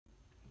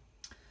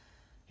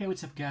Hey,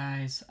 what's up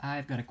guys?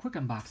 I've got a quick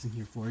unboxing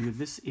here for you.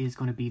 This is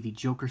going to be the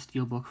Joker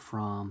Steelbook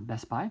from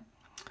Best Buy.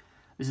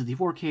 This is the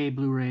 4K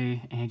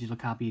Blu-ray and digital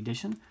copy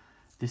edition.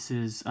 This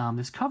is,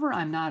 this cover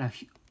I'm not a...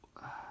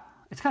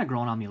 it's kind of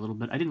growing on me a little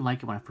bit. I didn't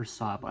like it when I first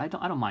saw it, but I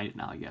don't mind it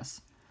now, I guess.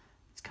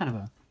 It's kind of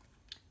a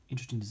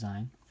interesting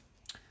design.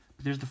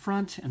 But there's the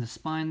front and the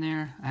spine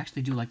there. I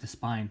actually do like the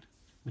spine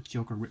with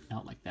Joker written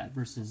out like that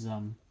versus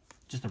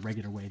just the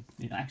regular way.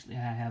 Actually,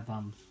 I have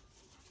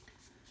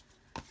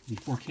the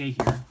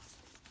 4K here.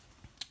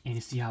 And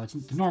you see how it's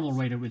the normal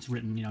way that it's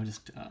written, you know,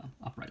 just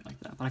upright like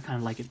that. But I kind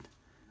of like it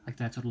like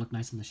that, so it'll look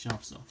nice on the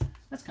shelf. So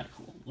that's kind of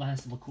cool.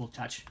 Nice little cool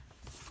touch.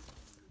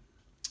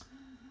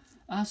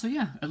 So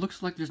yeah, it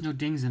looks like there's no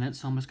dings in it,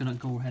 so I'm just gonna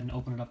go ahead and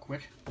open it up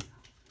quick.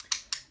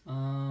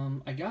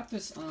 I got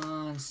this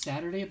on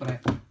Saturday, but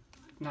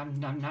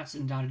I'm not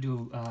sitting down to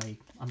do a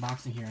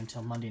unboxing here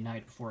until Monday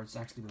night before it's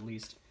actually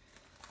released.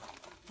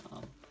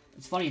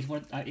 It's funny, it's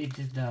what the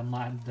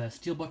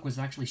Steelbook was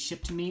actually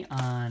shipped to me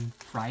on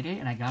Friday,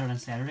 and I got it on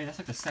Saturday. That's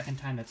like the second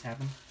time that's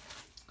happened.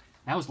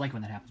 I always like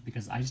when that happens,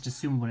 because I just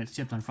assumed when it's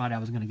shipped on Friday I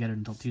was going to get it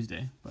until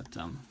Tuesday. But,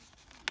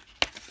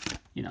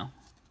 you know.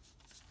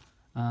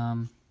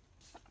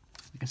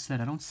 Like I said,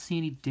 I don't see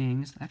any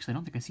dings. Actually, I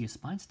don't think I see a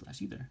spine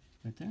splash either.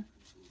 Right there.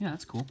 Yeah,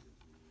 that's cool.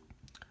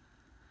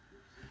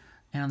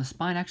 And on the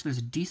spine, actually,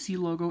 there's a DC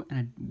logo and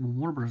a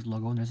Warner Bros.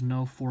 Logo, and there's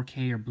no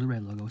 4K or Blu-ray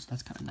logo, so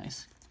that's kind of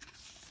nice.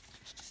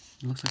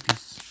 It looks like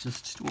there's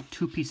just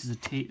two pieces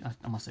of tape. I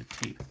almost said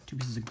tape. 2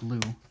 pieces of glue.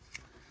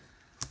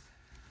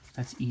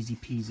 That's easy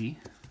peasy.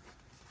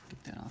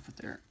 Get that off of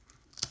there.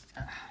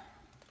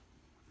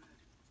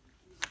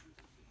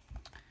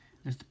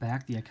 There's the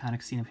back, the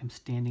iconic scene of him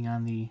standing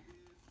on the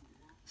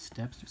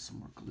steps. There's some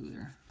more glue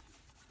there.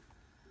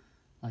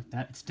 Like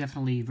that. It's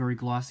definitely very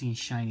glossy and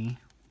shiny.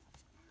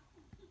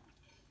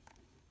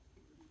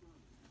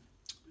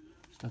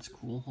 So that's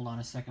cool. Hold on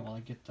a second while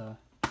I get the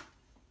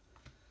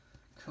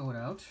code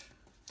out.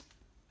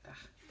 There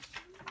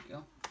we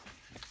go.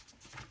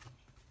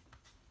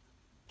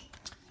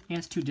 And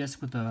it's 2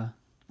 discs with the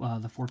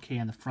 4K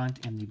on the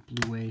front and the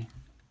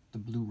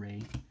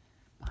Blu-ray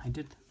behind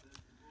it.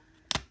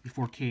 The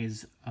 4K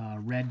is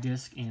red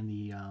disc and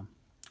the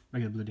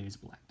regular Blu-ray is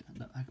black.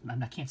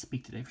 I can't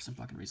speak today for some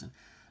fucking reason.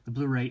 The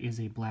Blu-ray is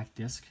a black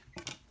disc,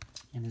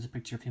 and there's a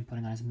picture of him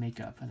putting on his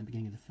makeup at the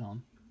beginning of the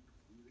film.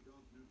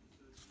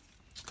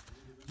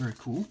 Very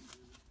cool.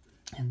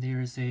 And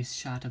there's a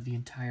shot of the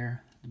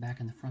back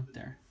and the front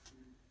there.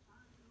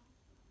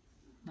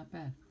 Not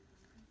bad.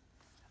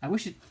 I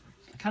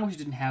kind of wish it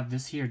didn't have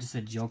this here, just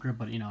said Joker,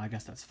 but you know, I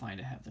guess that's fine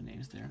to have the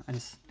names there.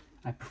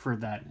 I prefer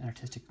that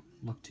artistic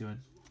look to it.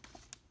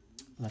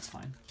 But that's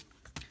fine.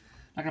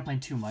 Not gonna play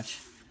too much.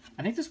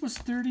 I think this was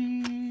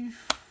 $30.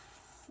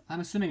 I'm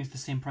assuming it's the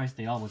same price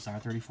they always are,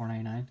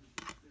 $34.99.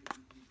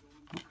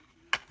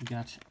 We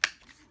got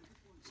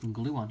some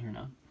glue on here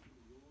now.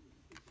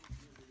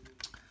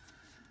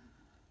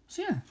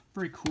 So yeah,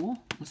 very cool.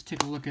 Let's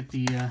take a look at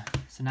the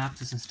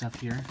synopsis and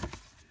stuff here.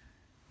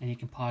 And you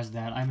can pause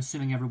that. I'm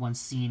assuming everyone's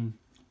seen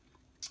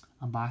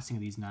unboxing of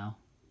these now.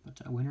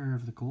 But winner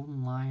of the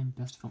Golden Lion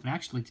Best Film. And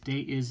actually, today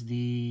is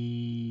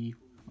the...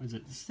 what is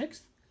it? The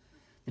 6th?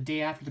 The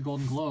day after the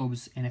Golden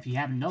Globes. And if you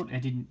haven't noted, I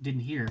didn't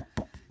hear,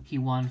 he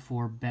won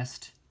for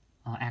Best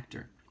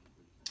Actor.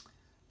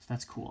 So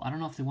that's cool. I don't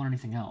know if they won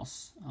anything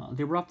else.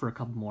 They were up for a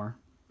couple more.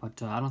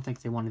 But I don't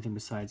think they won anything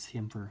besides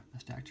him for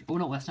Best Actor. Oh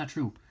no, that's not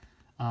true.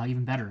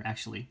 Even better,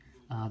 actually.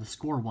 The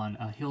score one,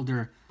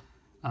 Hildur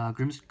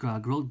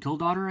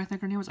Gildaughter, I think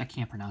her name was. I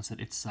can't pronounce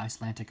it. It's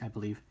Icelandic, I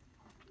believe.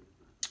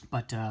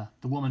 But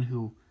the woman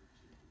who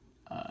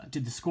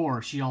did the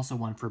score, she also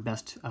won for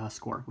Best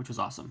Score, which was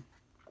awesome.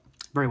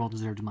 Very well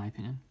deserved, in my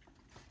opinion.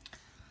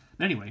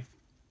 But anyway,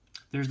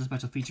 there's the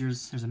special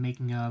features. There's a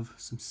making of,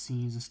 some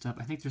scenes and stuff.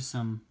 I think there's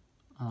some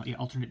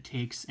alternate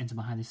takes and some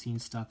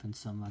behind-the-scenes stuff and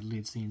some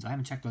deleted scenes. I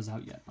haven't checked those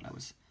out yet, but I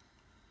was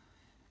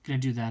gonna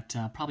do that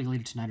probably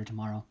later tonight or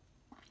tomorrow.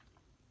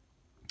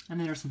 And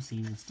then there's some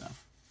scenes and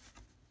stuff.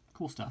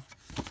 Cool stuff.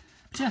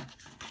 But yeah,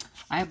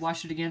 I have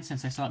watched it again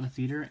since I saw it in the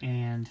theater,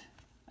 and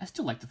I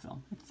still like the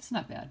film. It's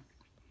not bad.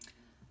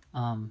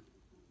 I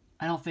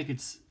don't think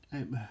it's...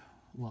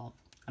 well,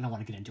 I don't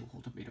want to get into a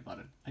whole debate about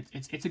it.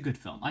 It's a good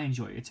film. I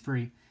enjoy it. It's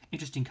very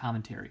interesting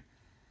commentary.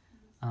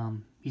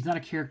 He's not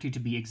a character to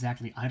be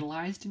exactly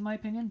idolized, in my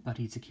opinion, but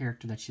he's a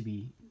character that should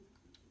be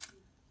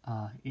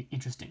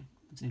interesting.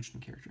 It's an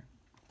interesting character.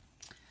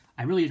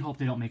 I really hope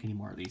they don't make any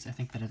more of these. I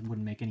think that it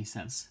wouldn't make any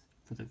sense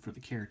for the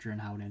character and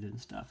how it ended and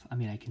stuff. I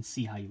mean, I can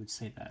see how you would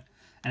say that.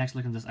 And actually,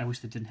 looking at this, I wish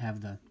they didn't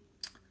have the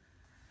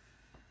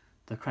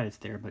credits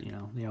there, but you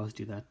know, they always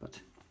do that. But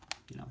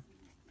you know,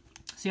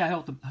 so yeah, I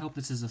hope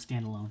this is a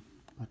standalone.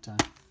 But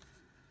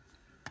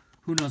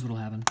who knows what'll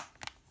happen?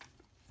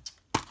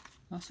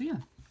 So yeah,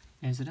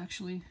 and is it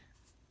actually?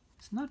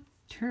 It's not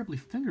terribly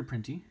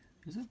fingerprinty,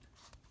 is it?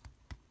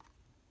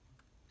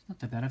 It's not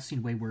that bad. I've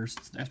seen way worse.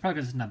 It's probably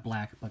because it's not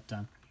black, but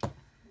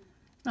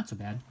not so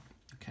bad.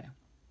 Okay.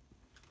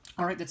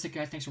 All right, that's it,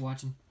 guys. Thanks for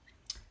watching.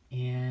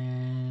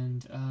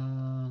 And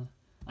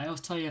I also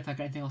tell you if I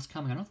got anything else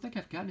coming. I don't think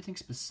I've got anything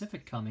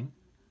specific coming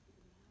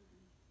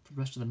for the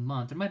rest of the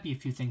month. There might be a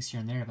few things here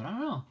and there, but I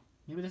don't know.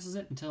 Maybe this is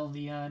it until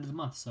the end of the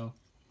month. So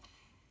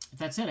if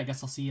that's it, I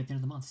guess I'll see you at the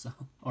end of the month. So,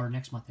 or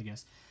next month, I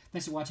guess.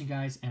 Thanks for watching,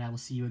 guys, and I will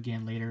see you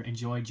again later.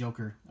 Enjoy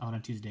Joker out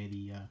on Tuesday,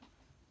 the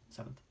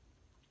 7th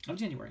of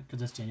January,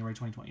 because it's January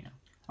 2020 now.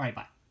 All right,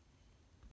 bye.